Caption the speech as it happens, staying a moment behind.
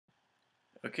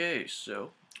Okay, so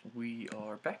we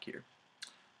are back here.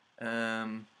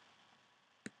 Um,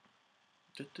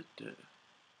 duh, duh, duh.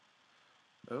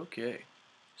 Okay,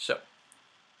 so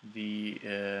the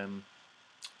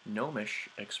Gnomish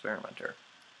Experimenter.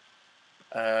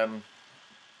 Um,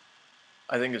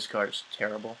 I think this card is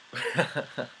terrible.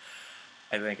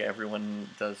 I think everyone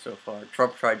does so far.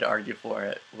 Trump tried to argue for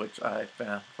it, which I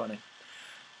found funny.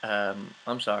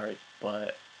 I'm sorry,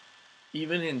 but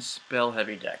even in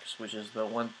spell-heavy decks, which is the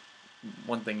one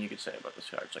thing you could say about this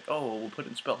card, it's like, oh, we'll put it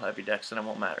in spell-heavy decks and it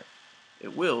won't matter.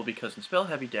 It will, because in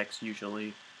spell-heavy decks,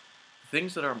 usually,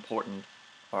 things that are important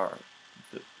are,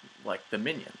 like, the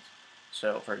minions.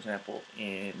 So, for example,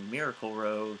 in Miracle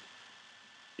Road,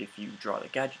 if you draw the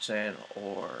gadgets in,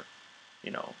 or,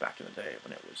 back in the day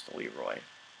when it was the Leroy,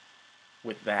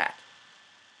 with that,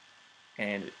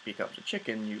 and it becomes a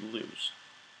chicken, you lose.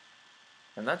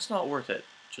 And that's not worth it,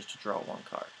 just to draw one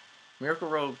card. Miracle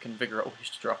Road can figure out ways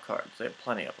to draw cards. They have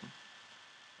plenty of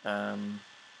them.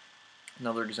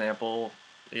 Another example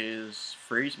is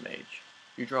Freeze Mage.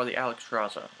 You draw the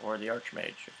Alexstrasza or the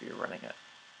Archmage if you're running it.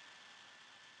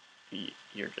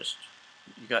 You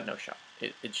got no shot.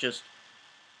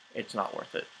 It's not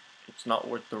worth it. It's not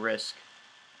worth the risk.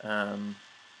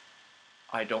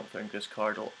 I don't think this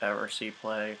card will ever see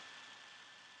play.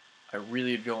 I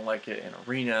really don't like it in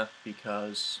Arena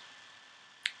because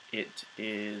it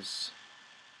is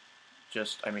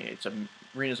just, Arena's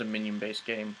a minion-based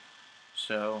game,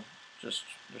 so there's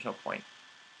no point.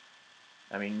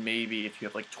 I mean, maybe if you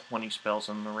have like 20 spells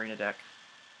in an Arena deck.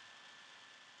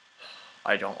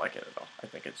 I don't like it at all. I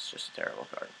think it's just a terrible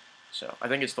card. So, I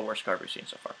think it's the worst card we've seen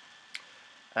so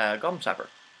far. Goblin Sapper.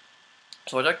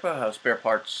 So I talked about how spare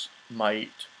parts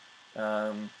might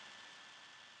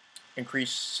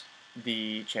increase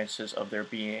the chances of there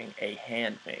being a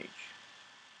hand mage.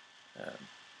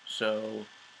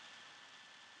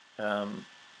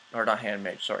 Or not hand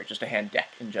mage, sorry, just a hand deck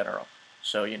in general.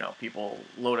 So, people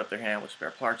load up their hand with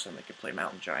spare parts and they can play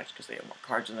Mountain Giants because they have more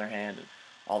cards in their hand and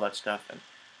all that stuff. And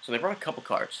so they brought a couple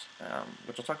cards,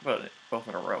 which I'll talk about both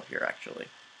in a row here, actually,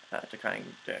 to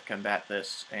combat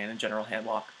this, and in general, hand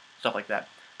lock, stuff like that.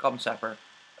 Goblin Sapper.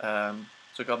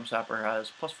 So Goblin Sapper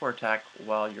has +4 attack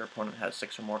while your opponent has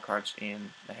 6 or more cards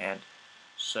in the hand.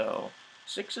 So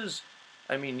 6 is,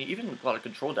 even a lot of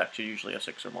control decks you usually have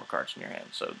 6 or more cards in your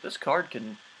hand. So this card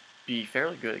can be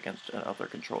fairly good against other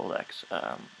control decks.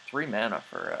 3 mana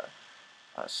for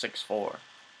a 6/4.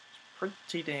 It's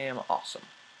pretty damn awesome.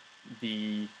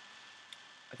 I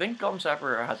think Goblin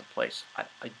Sapper has a place.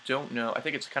 I don't know. I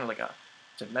think it's kind of like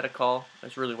it's a meta call.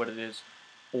 That's really what it is.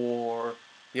 Or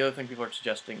the other thing people are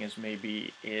suggesting is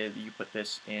maybe if you put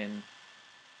this in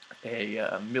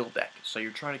a mill deck. So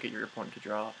you're trying to get your opponent to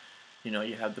draw.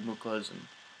 You have the Muklas and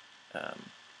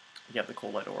you have the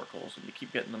Cold Light Oracles, and you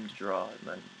keep getting them to draw, and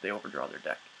then they overdraw their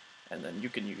deck. And then you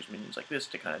can use minions like this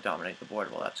to kind of dominate the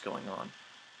board while that's going on.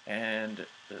 And,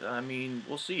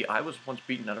 we'll see. I was once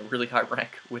beaten at a really high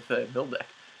rank with a mill deck,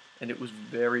 and it was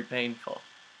very painful.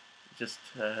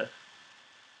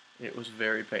 It was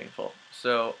very painful.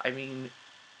 So, who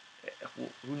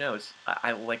knows?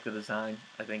 I like the design.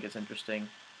 I think it's interesting.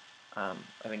 I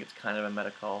think it's kind of a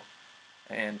meta call.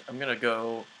 And I'm going to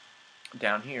go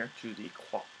down here to the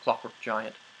Clockwork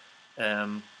Giant.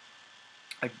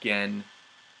 Again,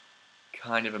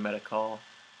 kind of a meta call.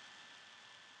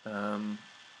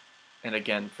 And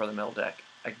again, for the mill deck,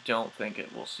 I don't think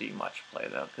it will see much play,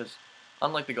 though, because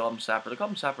unlike the Goblin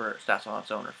Sapper stats on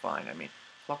its own are fine.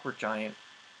 Clockwork Giant,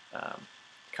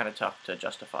 kind of tough to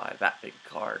justify that big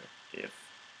card if,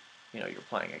 you're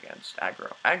playing against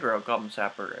aggro. Aggro, Goblin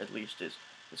Sapper, at least, it's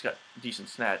got decent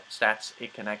stats.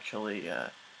 It can actually,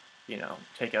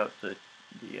 take out the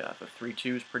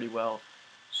 3/2s pretty well.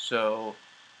 So,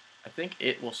 I think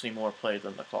it will see more play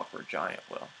than the Clockwork Giant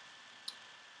will.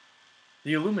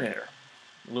 The Illuminator.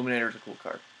 Illuminator is a cool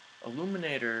card.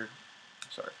 Illuminator,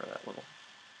 sorry for that little,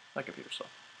 my computer's slow.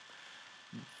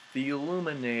 The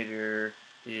Illuminator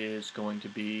is going to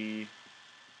be,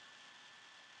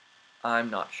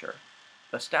 I'm not sure.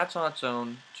 The stats on its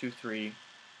own, 2/3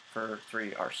 for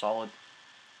 3 are solid.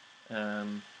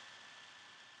 Or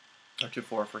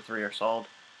 2/4 for 3 are solid.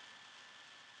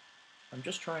 I'm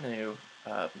just trying to,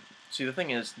 see, the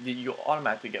thing is, you'll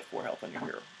automatically get 4 health on your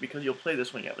hero, because you'll play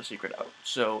this when you have a secret out.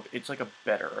 So it's like a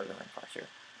better Earth Ring Farseer.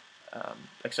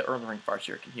 Except Earth Ring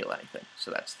Farseer can heal anything,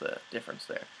 so that's the difference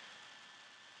there.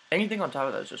 Anything on top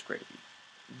of that is just gravy.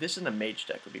 This in the Mage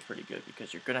deck would be pretty good,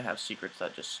 because you're going to have secrets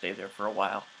that just stay there for a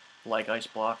while, like Ice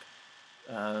Block.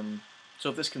 So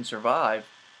if this can survive,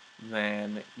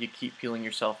 then you keep healing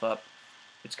yourself up.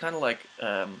 It's kind of like,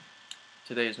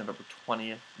 Today is November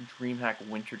 20th. DreamHack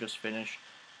Winter just finished,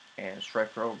 and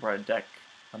Stripe Pro brought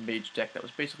a mage deck that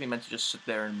was basically meant to just sit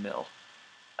there and mill.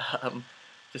 Um,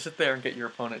 to sit there and get your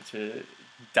opponent to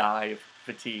die of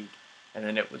fatigue, and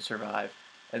then it would survive.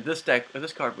 And this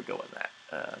card would go in that.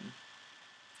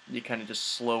 You kind of just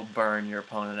slow burn your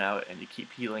opponent out, and you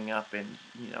keep healing up, and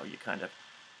you kind of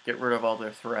get rid of all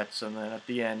their threats, and then at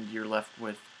the end you're left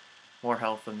with more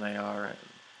health than they are, and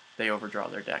they overdraw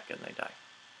their deck and they die.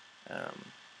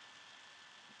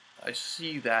 I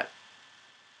see that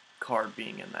card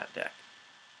being in that deck.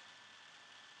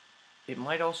 It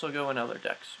might also go in other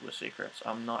decks with secrets,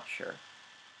 I'm not sure.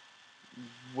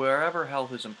 Wherever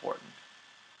health is important,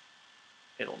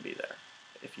 it'll be there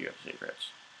if you have secrets.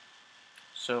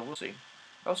 So we'll see.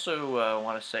 I also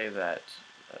want to say that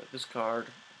this card,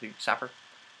 the Sapper,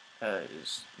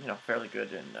 is fairly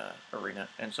good in Arena,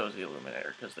 and so is the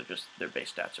Illuminator, because their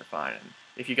base stats are fine, and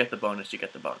if you get the bonus, you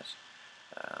get the bonus.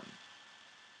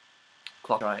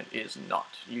 Clock Giant is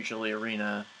not. Usually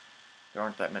Arena, there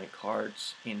aren't that many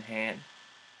cards in hand.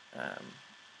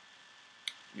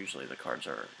 Usually the cards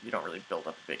are, you don't really build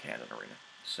up a big hand in Arena,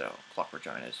 so Clockwork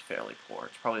Giant is fairly poor.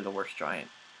 It's probably the worst giant.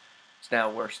 It's now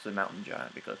worse than Mountain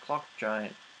Giant, because Clockwork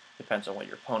Giant depends on what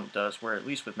your opponent does, where at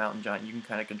least with Mountain Giant you can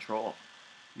kind of control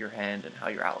your hand and how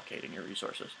you're allocating your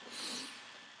resources.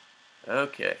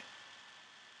 Okay,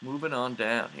 moving on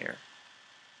down here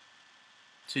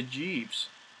to Jeeves.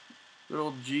 Good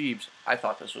old Jeeves. I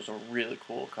thought this was a really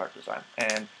cool card design,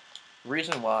 and the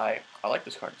reason why I like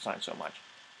this card design so much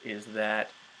is that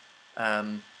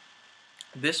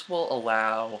this will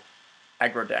allow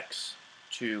aggro decks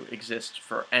to exist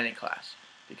for any class,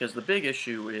 because the big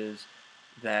issue is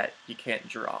that you can't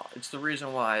draw. It's the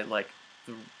reason why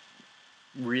the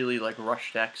really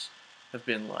rush decks have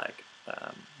been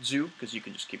Zoo, because you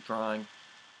can just keep drawing,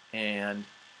 and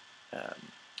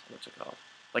what's it called?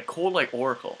 Like Cold Light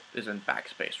Oracle is in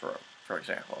Backspace Row, for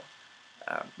example,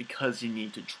 because you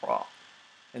need to draw.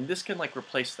 And this can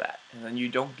replace that, and then you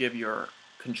don't give your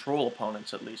control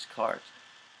opponents at least cards.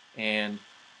 And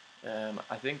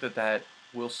I think that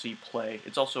will see play.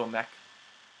 It's also a mech,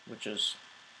 which is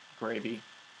gravy.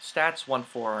 Stats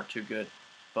 1-4 aren't too good,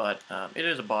 but it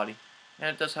is a body, and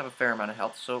it does have a fair amount of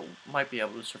health, so it might be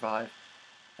able to survive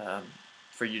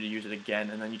for you to use it again,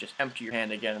 and then you just empty your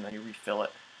hand again, and then you refill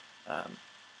it.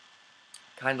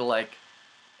 Kind of like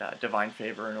Divine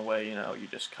Favor in a way, you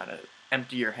just kind of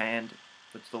empty your hand.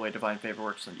 That's the way Divine Favor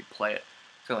works, and you play it.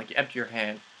 So you empty your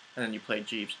hand, and then you play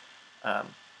Jeeves.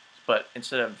 But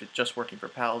instead of it just working for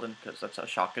Paladin, because that's how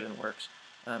Shotgun works,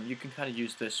 you can kind of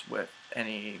use this with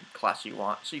any class you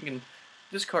want. So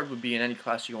this card would be in any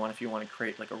class you want if you want to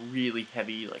create a really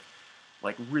heavy,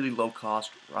 really low cost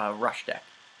rush deck.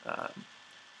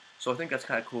 So I think that's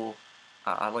kind of cool.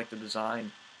 I like the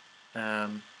design.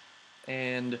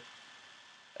 And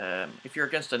if you're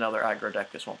against another aggro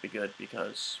deck, this won't be good,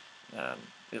 because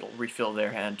it'll refill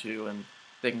their hand too, and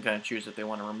they can kind of choose if they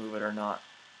want to remove it or not.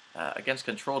 Against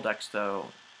control decks, though,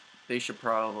 they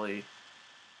probably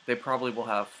will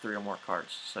have 3 or more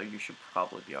cards, so you should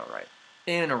probably be alright.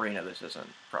 In Arena, this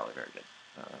isn't probably very good.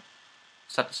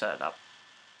 Just have to set it up.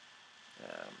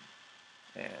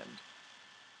 And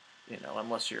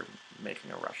unless you're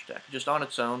making a rush deck. Just on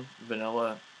its own,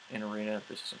 vanilla in Arena,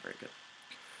 this isn't very good.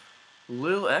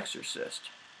 Lil Exorcist.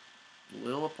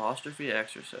 Lil apostrophe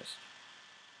Exorcist.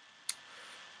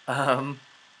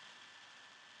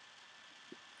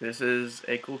 This is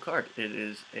a cool card. It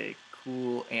is a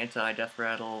cool anti-death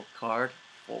rattle card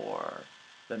for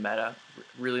the meta.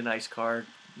 Really nice card,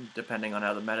 depending on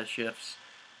how the meta shifts.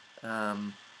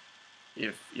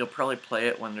 If you'll probably play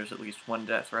it when there's at least one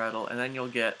death rattle, and then you'll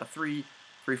get a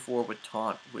 3/4 with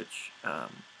taunt, which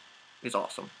is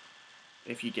awesome.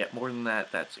 If you get more than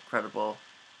that, that's incredible.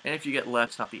 And if you get less,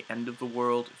 it's not the end of the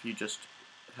world. If you just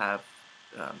have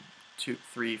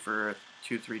 2/3 for a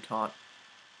 2/3 taunt,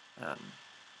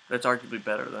 that's arguably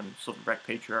better than Silverback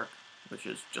Patriarch, which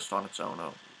is just on its own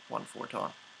a 1/4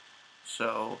 taunt.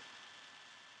 So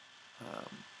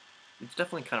it's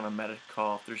definitely kind of a meta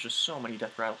call. If there's just so many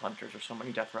Death Rattle Hunters or so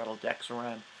many Death Rattle decks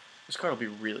around, this card will be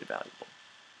really valuable.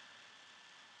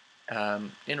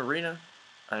 In Arena,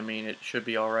 I mean, it should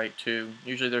be alright too.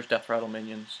 Usually there's Death Rattle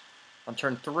minions. On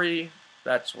turn 3,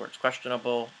 that's where it's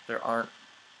questionable. There aren't,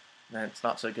 and it's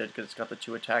not so good because it's got the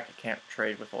 2 attack. It can't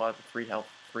trade with a lot of the 3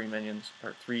 health, 3 minions,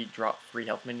 or 3 drop, 3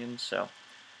 health minions, so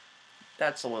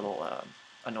that's a little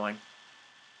annoying.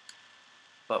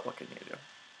 But what can you do?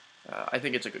 I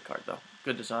think it's a good card, though.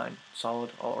 Good design,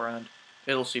 solid all around.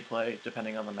 It'll see play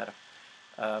depending on the meta.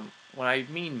 When I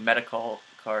mean meta call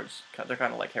cards, they're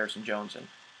kind of like Harrison Jones and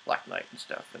Black Knight and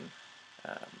stuff. And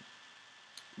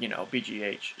you know,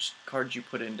 BGH, just cards you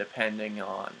put in depending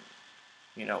on,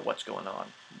 you know, what's going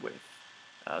on with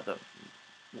the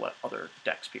what other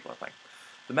decks people are playing.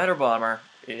 The Matter Bomber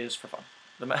is for fun.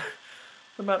 The ma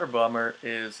the Matter Bomber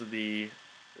is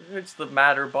it's the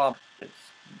Matter Bomber.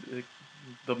 It's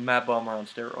the Mad Bomber on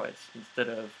steroids. Instead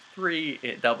of 3,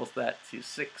 it doubles that to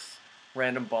 6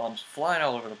 random bombs flying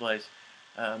all over the place.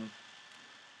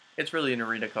 It's really an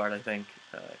arena card, I think.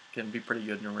 Can be pretty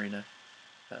good in arena.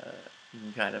 You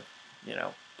can kind of, you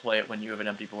know, play it when you have an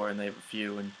empty board and they have a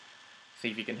few, and see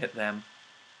if you can hit them,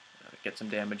 get some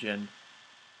damage in.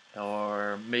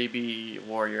 Or maybe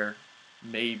Warrior,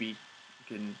 maybe you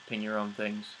can ping your own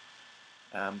things,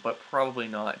 but probably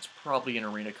not. It's probably an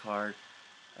arena card.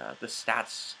 The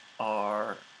stats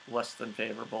are less than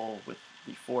favorable with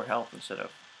the 4 health instead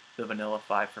of the vanilla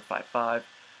 5 for 5/5,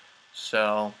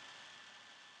 so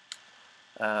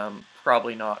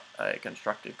probably not a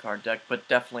constructed card deck, but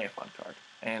definitely a fun card.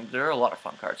 And there are a lot of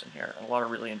fun cards in here, a lot of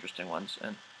really interesting ones,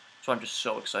 and so I'm just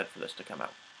so excited for this to come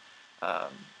out. I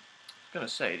was going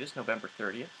to say, it is November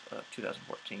 30th of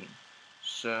 2014,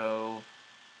 so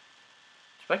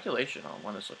speculation on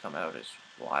when this will come out is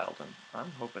wild, and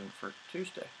I'm hoping for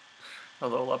Tuesday.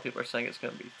 Although a lot of people are saying it's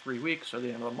going to be 3 weeks or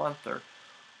the end of the month or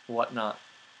whatnot.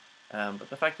 But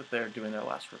the fact that they're doing their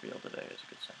last reveal today is a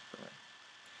good sign for me.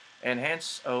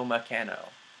 Enhance O Mechano.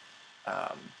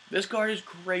 This card is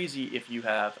crazy if you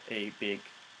have a big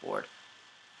board.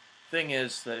 Thing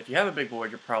is that if you have a big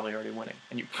board, you're probably already winning,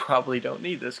 and you probably don't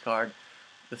need this card.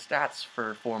 The stats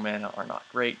for 4 mana are not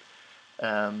great.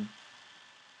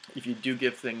 If you do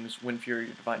give things Wind Fury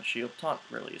or Divine Shield, Taunt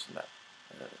really isn't that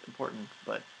important,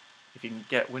 but if you can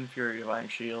get Wind Fury or Divine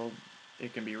Shield,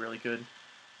 it can be really good.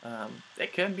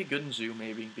 It can be good in Zoo,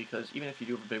 maybe, because even if you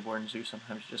do have a big board in Zoo,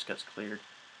 sometimes it just gets cleared.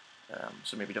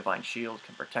 So maybe Divine Shield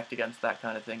can protect against that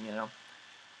kind of thing, you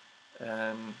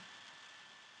know.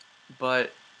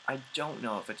 But I don't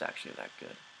know if it's actually that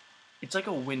good. It's like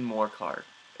a win more card.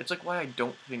 It's like why I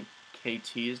don't think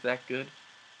KT is that good.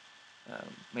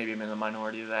 Maybe I'm in the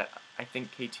minority of that. I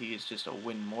think KT is just a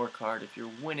win more card. If you're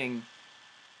winning,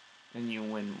 then you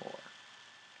win more.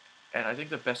 And I think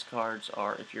the best cards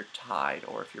are if you're tied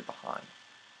or if you're behind.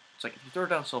 It's like if you throw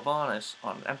down Sylvanas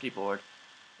on an empty board,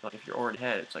 like if you're already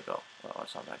ahead, it's like, oh, well,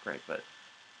 that's not that great. But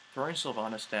throwing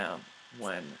Sylvanas down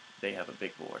when they have a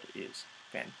big board is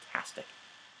fantastic.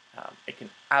 It can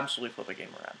absolutely flip a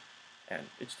game around. And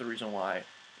it's the reason why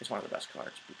it's one of the best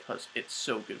cards, because it's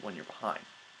so good when you're behind.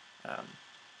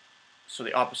 So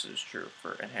the opposite is true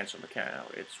for Enhance O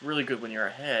Mechano. It's really good when you're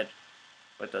ahead,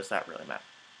 but does that really matter?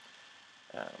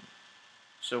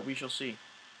 So we shall see.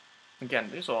 Again,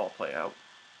 these will all play out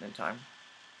in time.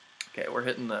 Okay, we're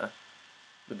hitting the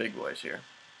big boys here.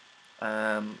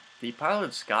 The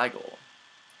Piloted Sky Golem.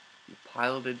 The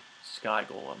Piloted Sky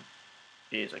Golem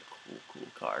is a cool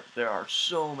card. There are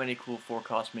so many cool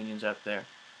 4-cost minions out there.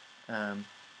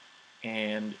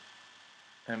 And,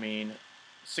 I mean,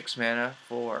 6 mana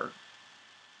for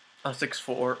a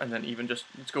 6/4, and then even just,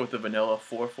 let's go with the vanilla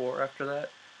 4/4 after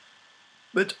that.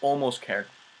 It's almost Cairn.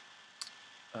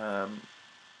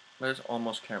 There's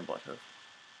almost Cairn Bloodhoof.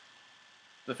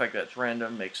 The fact that it's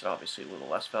random makes it obviously a little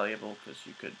less valuable, because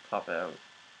you could pop out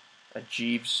a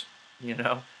Jeeves, you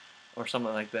know, or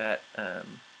something like that,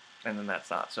 and then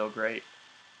that's not so great.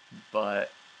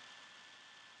 But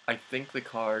I think the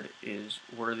card is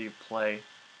worthy of play.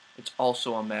 It's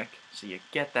also a mech, so you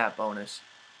get that bonus.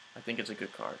 I think it's a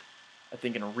good card. I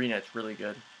think in Arena it's really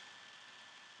good.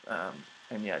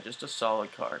 And yeah, just a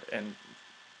solid card. And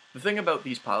the thing about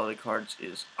these piloted cards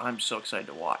is I'm so excited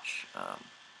to watch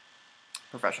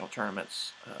professional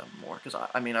tournaments more, because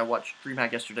I mean I watched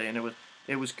DreamHack yesterday and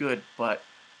it was good, but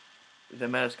the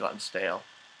meta's gotten stale.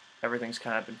 Everything's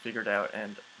kind of been figured out,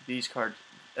 and these cards,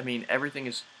 I mean,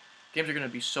 games are going to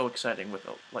be so exciting with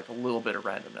a little bit of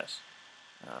randomness,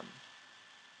 and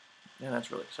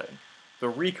that's really exciting.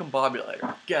 The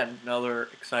Recombobulator, again, another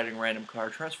exciting random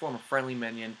card. Transform a friendly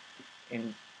minion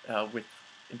into a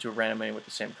random minion with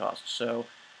the same cost. So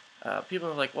people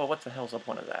are like, well, what the hell's the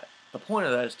point of that? The point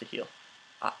of that is to heal.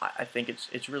 I think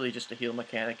it's really just a heal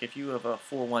mechanic. If you have a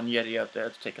 4/1 Yeti out there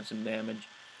that's taking some damage,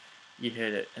 you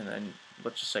hit it, and then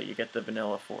let's just say you get the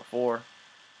vanilla 4/4.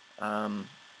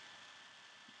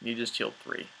 You just heal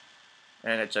 3,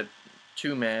 and it's a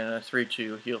 2 mana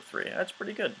 3/2 heal 3. That's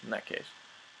pretty good in that case.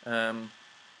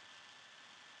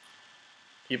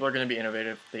 People are going to be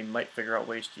innovative. They might figure out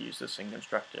ways to use this in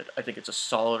Constructed. I think it's a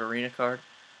solid arena card.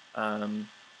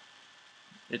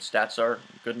 Its stats are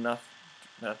good enough.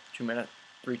 2 mana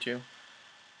 3/2.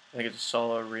 I think it's a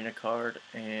solid arena card,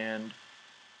 and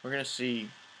we're going to see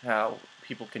how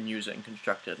people can use it in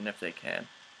Constructed, and if they can.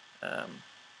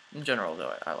 In general,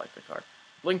 though, I like the card.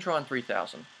 Blingtron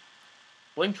 3000.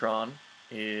 Blingtron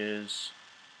is,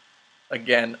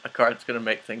 again, a card that's going to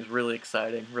make things really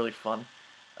exciting, really fun.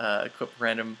 Equip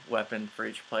random weapon for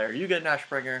each player. You get an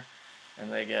Ashbringer,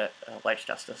 and they get Life's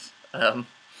Justice.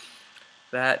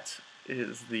 That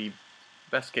is the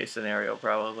best case scenario,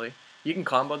 probably. You can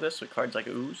combo this with cards like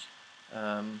Ooze,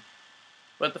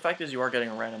 but the fact is you are getting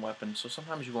a random weapon, so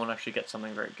sometimes you won't actually get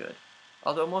something very good.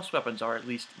 Although most weapons are at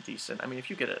least decent. I mean, if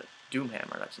you get a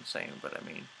Doomhammer, that's insane, but I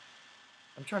mean,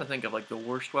 I'm trying to think of like the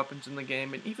worst weapons in the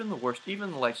game, and even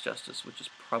the Life's Justice, which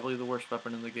is probably the worst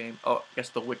weapon in the game. Oh, I guess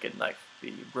the Wicked Knife,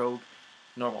 the rogue,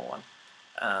 normal one.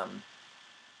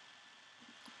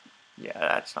 Yeah,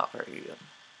 that's not very good.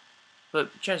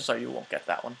 But chances are you won't get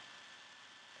that one.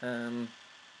 The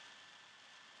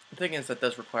thing is that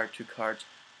does require 2 cards.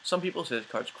 Some people say this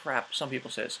card's crap, some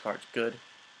people say this card's good.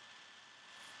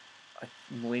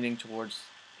 I'm leaning towards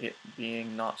it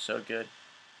being not so good.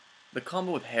 The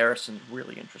combo with Harrison's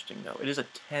really interesting, though. It is a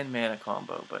 10 mana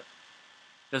combo, but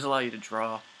it does allow you to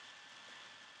draw.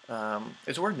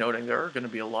 It's worth noting there are going to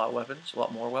be a lot of weapons, a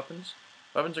lot more weapons.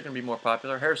 Weapons are going to be more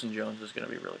popular. Harrison Jones is going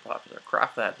to be really popular.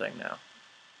 Craft that thing now.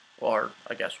 Or,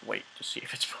 I guess, wait to see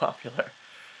if it's popular,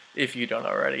 if you don't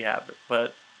already have it.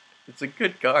 But it's a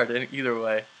good card in either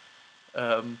way.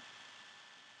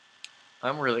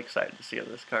 I'm really excited to see how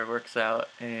this card works out,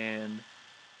 and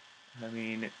I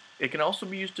mean, it can also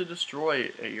be used to destroy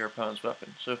your opponent's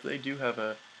weapon. So if they do have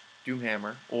a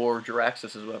Doomhammer or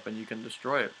Jiraxxus's weapon, you can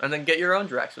destroy it, and then get your own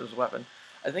Jiraxxus's weapon.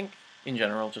 I think, in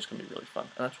general, it's just going to be really fun,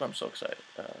 and that's why I'm so excited.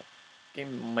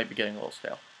 Game might be getting a little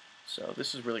stale, so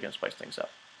this is really going to spice things up.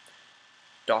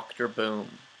 Dr.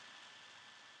 Boom.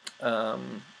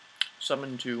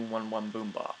 Summon 2 1/1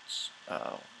 Boombots.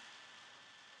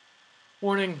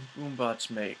 Warning, bots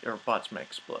may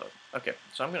explode. Okay,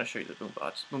 so I'm going to show you the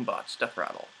boombots. Boombots, Death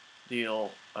Rattle.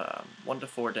 Deal 1 to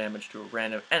 4 damage to a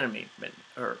random enemy,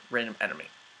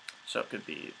 So it could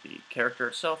be the character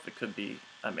itself, it could be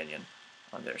a minion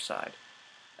on their side.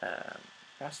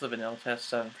 Pass the vanilla test,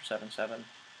 7 for 7/7.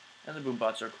 And the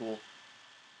boombots are cool.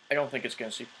 I don't think it's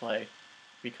going to see play,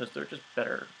 because they're just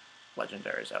better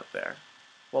legendaries out there.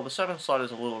 While the 7 slot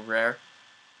is a little rare,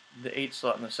 the 8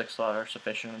 slot and the 6 slot are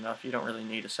sufficient enough. You don't really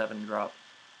need a 7 drop.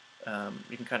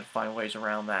 You can kind of find ways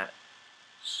around that.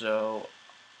 So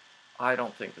I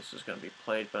don't think this is going to be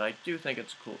played, but I do think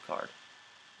it's a cool card.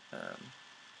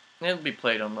 It'll be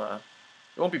played on the...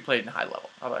 It won't be played in high level.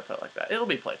 How about I put it like that? It'll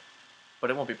be played, but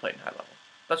it won't be played in high level.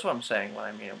 That's what I'm saying when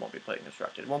I mean it won't be played in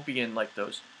constructed. It won't be in like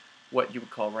those, what you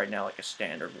would call right now like a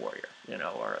standard warrior, you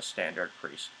know, or a standard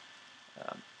priest.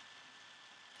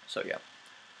 So yeah.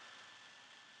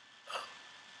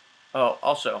 Oh,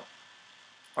 also,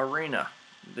 Arena,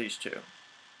 these two.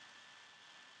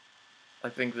 I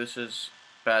think this is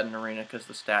bad in Arena because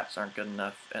the stats aren't good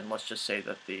enough, and let's just say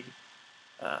that the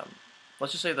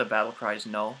battle cry is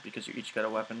null because you each get a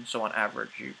weapon. So on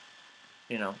average,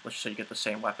 you know, let's just say you get the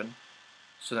same weapon.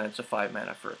 So then it's a 5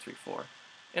 mana for a 3/4.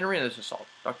 In Arena, this is solid.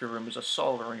 Dr. Room is a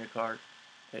solid Arena card.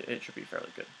 It should be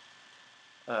fairly good.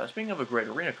 Speaking of a great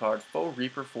Arena card, Foe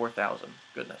Reaper 4000.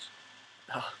 Goodness.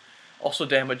 Also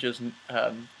damages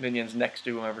minions next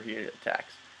to whoever he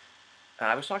attacks.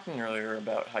 I was talking earlier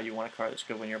about how you want a card that's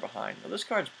good when you're behind. Now this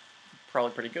card's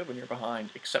probably pretty good when you're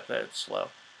behind, except that it's slow.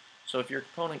 So if your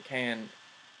opponent can,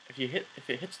 if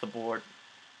it hits the board,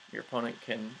 your opponent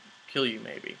can kill you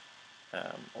maybe,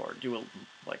 or do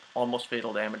like almost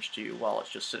fatal damage to you while it's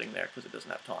just sitting there because it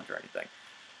doesn't have taunt or anything.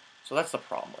 So that's the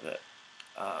problem with it.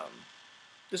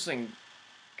 This thing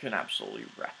can absolutely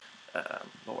wreck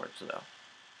boards though.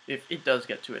 If it does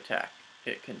get to attack,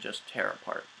 it can just tear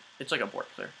apart. It's like a board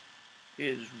clear. It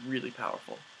is really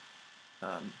powerful.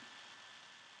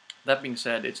 That being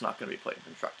said, it's not going to be played in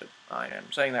constructed. I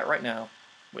am saying that right now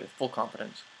with full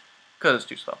confidence because it's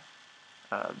too slow.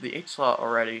 The 8 slot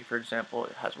already, for example,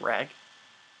 it has Rag,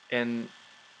 and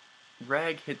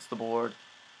Rag hits the board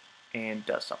and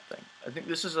does something. I think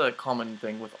this is a common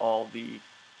thing with all the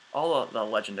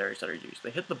legendaries that are used.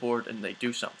 They hit the board and they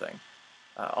do something.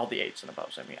 All the 8s and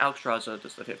above. I mean, Alexstrasza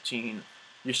does the 15.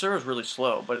 Ysera is really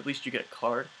slow, but at least you get a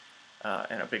card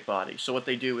and a big body. So what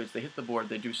they do is they hit the board,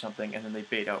 they do something, and then they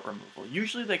bait out removal.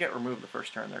 Usually they get removed the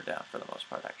first turn they're down, for the most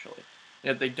part, actually.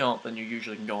 And if they don't, then you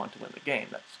usually can go on to win the game.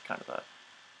 That's kind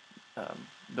of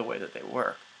the way that they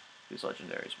work. These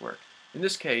legendaries work. In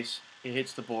this case, it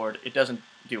hits the board, it doesn't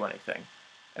do anything,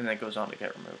 and then it goes on to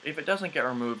get removed. If it doesn't get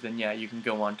removed, then yeah, you can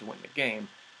go on to win the game,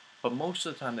 but most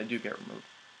of the time they do get removed.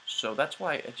 So that's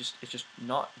why it's just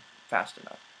not fast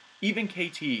enough. Even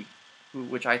KT,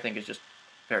 which I think is just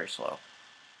very slow,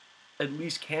 at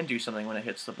least can do something when it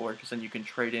hits the board, because then you can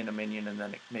trade in a minion and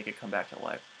then make it come back to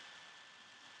life.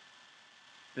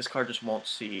 This card just won't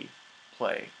see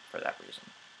play for that reason.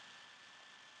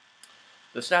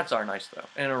 The stats are nice, though.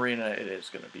 In Arena, it is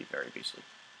going to be very beastly.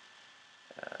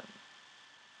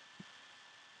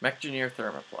 Mechgineer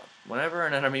Thermoplume. Whenever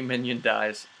an enemy minion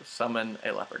dies, summon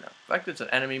a Leopard. Now, the fact that it's an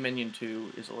enemy minion,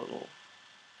 too, is a little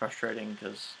frustrating,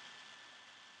 because,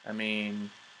 I mean,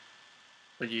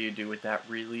 what do you do with that,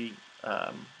 really?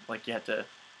 Like, you have to...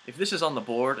 If this is on the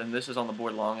board, and this is on the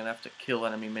board long enough to kill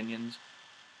enemy minions,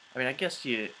 I mean, I guess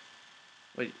you...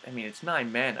 But, I mean, it's 9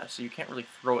 mana, so you can't really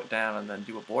throw it down and then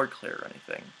do a board clear or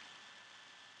anything.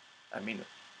 I mean,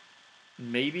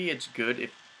 maybe it's good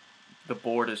if the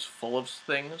board is full of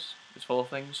things,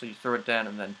 so you throw it down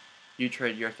and then you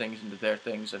trade your things into their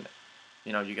things, and,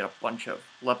 you know, you get a bunch of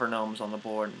leper gnomes on the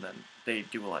board, and then they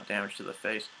do a lot of damage to the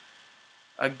face.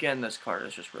 Again, this card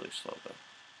is just really slow, though.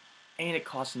 And it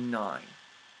costs 9,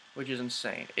 which is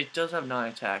insane. It does have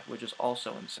 9 attack, which is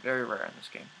also insane. Very rare in this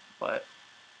game, but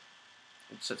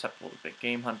it's susceptible to Big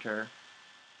Game Hunter.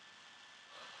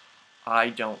 I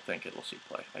don't think it'll see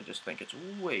play. I just think it's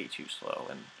way too slow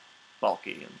and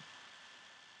bulky, and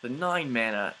the 9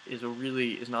 mana is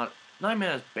not... 9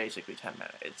 mana is basically 10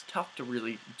 mana. It's tough to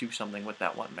really do something with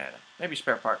that 1 mana. Maybe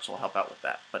Spare Parts will help out with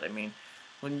that, but I mean,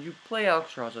 when you play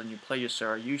Alexstrasza and you play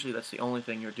Ysera, usually that's the only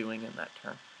thing you're doing in that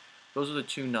turn. Those are the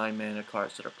 2 9 mana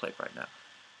cards that are played right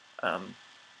now.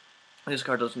 This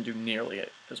card doesn't do nearly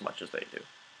as much as they do.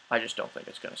 I just don't think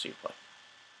it's going to see play.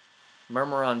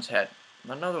 Murmuron's Head.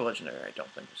 Another legendary I don't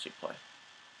think will see play.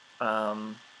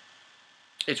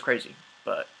 It's crazy,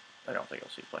 but I don't think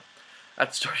it'll see play. At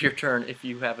the start of your turn, if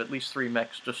you have at least 3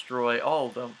 mechs, destroy all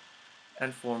of them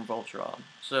and form Voltron.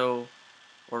 So,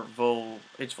 or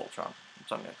it's Voltron. That's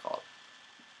what I'm going to call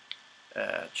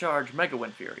it. Charge Mega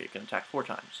Wind Fury. It can attack 4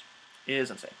 times. It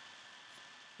is insane.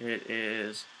 It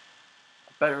is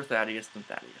a better Thaddeus than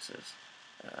Thaddeus is.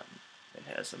 It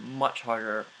has a much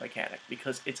harder mechanic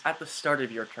because it's at the start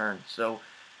of your turn. So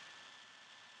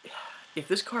if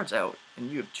this card's out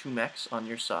and you have 2 mechs on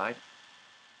your side,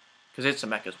 because it's a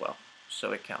mech as well,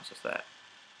 so it counts as that,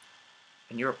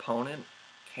 and your opponent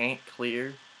can't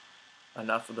clear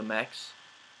enough of the mechs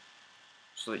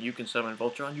so that you can summon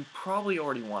Voltron, you probably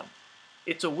already won.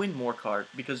 It's a win more card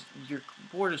because your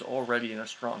board is already in a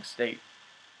strong state,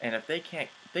 and if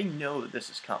they know that this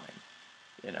is coming.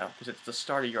 You know, because it's the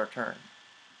start of your turn.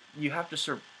 You have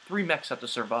to 3 mechs have to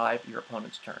survive your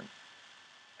opponent's turn.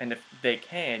 And if they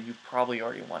can, you've probably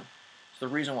already won. It's the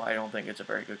reason why I don't think it's a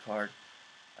very good card.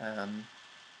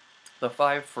 The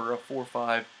 5 for a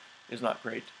 4/5 is not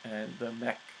great, and the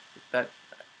mech, that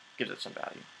gives it some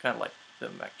value. Kind of like the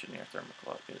Mechgineer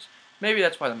Thermoclub is. Maybe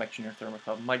that's why the Mechgineer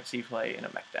Thermoclub might see play in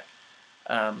a mech deck.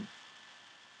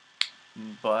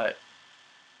 But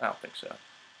I don't think so.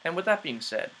 And with that being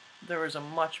said, there is a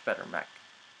much better mech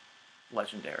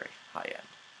legendary high-end,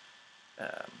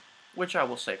 which I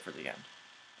will save for the end.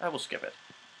 I will skip it.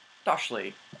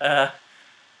 Doshli.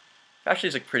 Actually,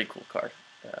 is a pretty cool card.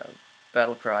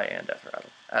 Battlecry and Death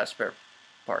Rattle. Add a spare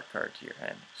part card to your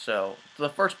hand. So, the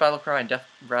first Battlecry and Death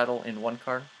Rattle in 1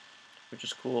 card, which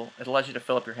is cool. It allows you to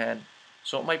fill up your hand.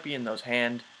 So it might be in those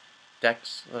hand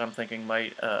decks that I'm thinking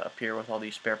might appear with all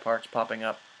these spare parts popping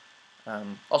up.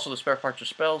 Also, the spare parts are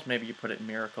spells. Maybe you put it in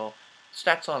Miracle.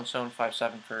 Stats on its own,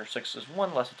 5/7 for 6 is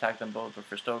 1 less attack than both, or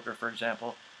for Stoker, for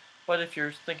example. But if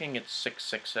you're thinking it's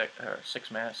 6/6 or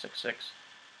 6 mana, 6/6,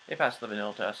 it passes the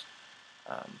vanilla test.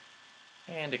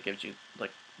 And it gives you,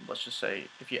 like, let's just say,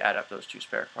 if you add up those 2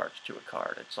 spare parts to a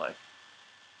card, it's like,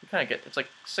 you kind of get, it's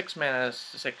like 6 mana,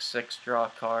 6/6, draw a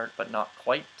card, but not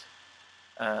quite.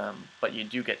 But you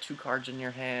do get 2 cards in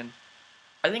your hand.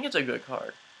 I think it's a good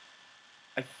card.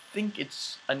 I think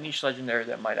it's a niche legendary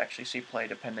that might actually see play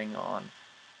depending on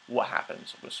what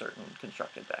happens with certain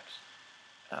constructed decks.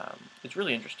 It's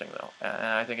really interesting though, and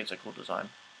I think it's a cool design.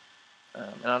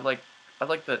 And I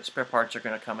like that spare parts are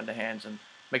going to come into hands and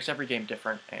makes every game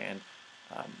different, and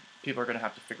people are going to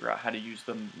have to figure out how to use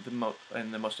them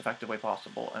in the most effective way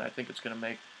possible. And I think it's going to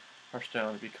make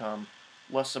Hearthstone become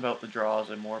less about the draws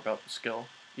and more about the skill,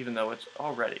 even though it's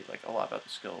already like a lot about the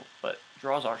skill. But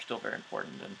draws are still very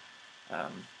important, and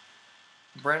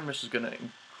randomness is going to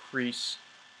increase,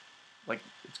 like,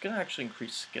 it's going to actually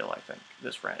increase skill, I think,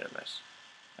 this randomness.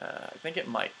 I think it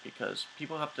might, because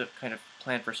people have to kind of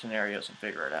plan for scenarios and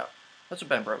figure it out. That's what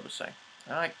Ben Brode was saying,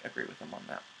 and I agree with him on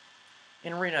that.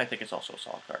 In Arena, I think it's also a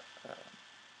solid card.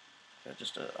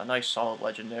 Just a nice, solid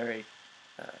legendary.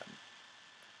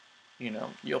 You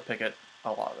know, you'll pick it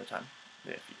a lot of the time,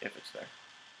 if it's there,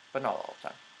 but not all the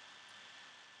time.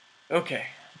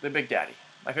 Okay, the Big Daddy.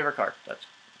 my favorite card that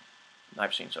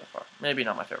I've seen so far. Maybe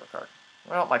not my favorite card.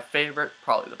 Well, my favorite,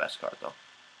 probably the best card though.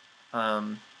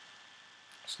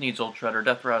 Sneasel, Shredder,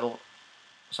 Death Rattle,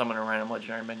 summon a random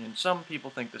legendary minion. Some people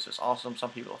think this is awesome.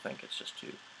 Some people think it's just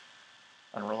too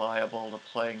unreliable to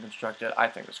play and construct it. I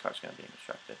think this card's going to be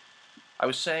constructed. I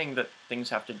was saying that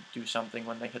things have to do something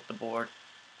when they hit the board.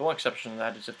 The one exception to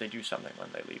that is if they do something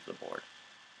when they leave the board.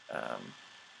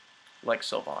 Like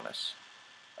Sylvanas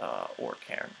or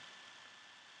Cairn.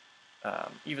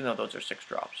 Even though those are 6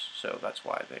 drops, so that's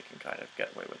why they can kind of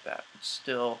get away with that. But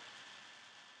still,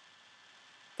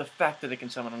 the fact that it can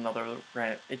summon another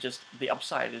random, the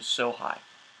upside is so high.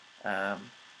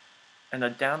 And the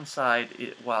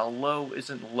downside, while low,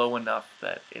 isn't low enough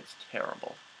that it's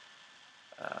terrible.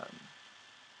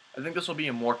 I think this will be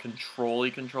a more control-y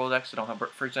control deck, so don't have,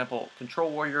 for example,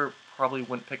 Control Warrior probably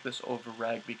wouldn't pick this over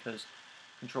Rag because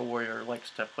Control Warrior likes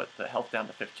to put the health down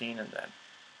to 15 and then,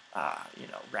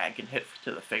 Rag can hit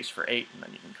to the face for 8 and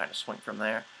then you can kind of swing from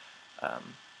there.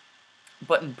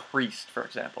 But in Priest, for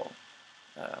example,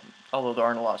 although there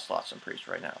aren't a lot of slots in Priest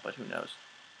right now, but who knows,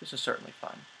 this is certainly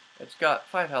fun. It's got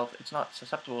 5 health, it's not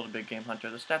susceptible to Big Game Hunter,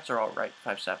 the stats are alright,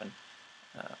 5-7.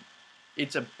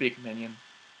 It's a big minion.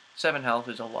 7 health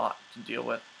is a lot to deal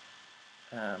with,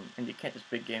 and you can't just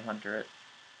Big Game Hunter it.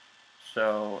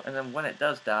 So, and then when it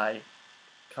does die, it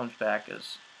comes back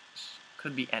as,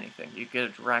 could be anything. You get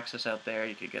a Draxus out there,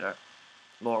 you could get a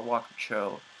Lord Walker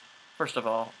Cho. First of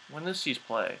all, when this sees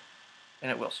play, and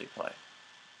it will see play,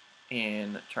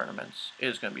 in tournaments, it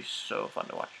is going to be so fun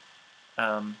to watch.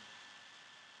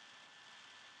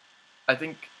 I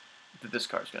think that this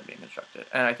card is going to be constructed,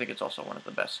 and I think it's also one of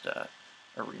the best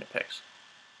arena picks.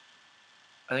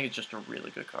 I think it's just a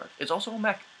really good card. It's also a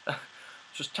mech.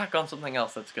 Just tack on something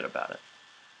else that's good about it.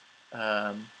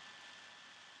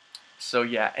 So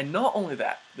yeah, and not only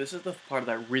that, this is the part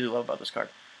that I really love about this card,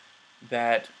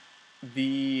 that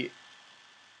the,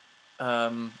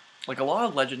 like a lot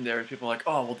of legendaries, people are like,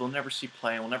 oh, well, they'll never see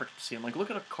play, and we'll never get to see them. Like,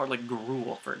 look at a card like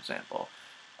Gruul, for example.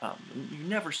 You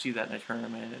never see that in a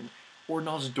tournament, or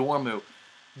Nosdormu.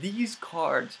 These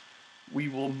cards we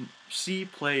will see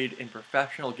played in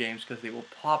professional games because they will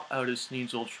pop out as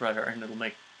Sneasel Shredder, and it'll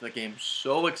make the game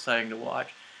so exciting to watch,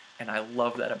 and I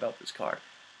love that about this card.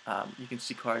 You can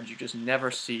see cards you just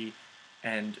never see,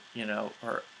 and,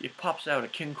 or it pops out a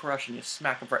King Crush and you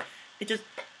smack them for it.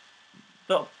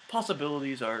 The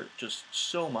possibilities are just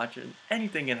so much, and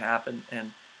anything can happen,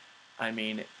 and, I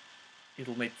mean,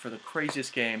 it'll make for the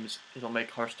craziest games. It'll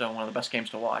make Hearthstone one of the best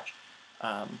games to watch.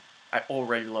 I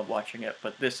already love watching it,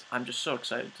 but I'm just so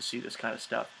excited to see this kind of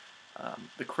stuff.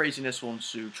 The craziness will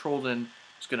ensue. Trollden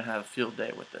is going to have a field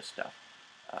day with this stuff.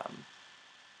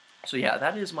 So yeah,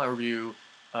 that is my review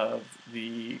of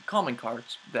the common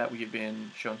cards that we have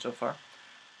been shown so far.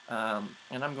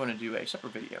 And I'm going to do a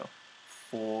separate video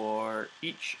for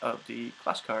each of the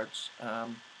class cards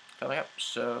coming up.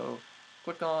 So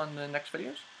click on the next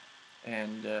videos,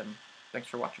 and thanks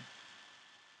for watching.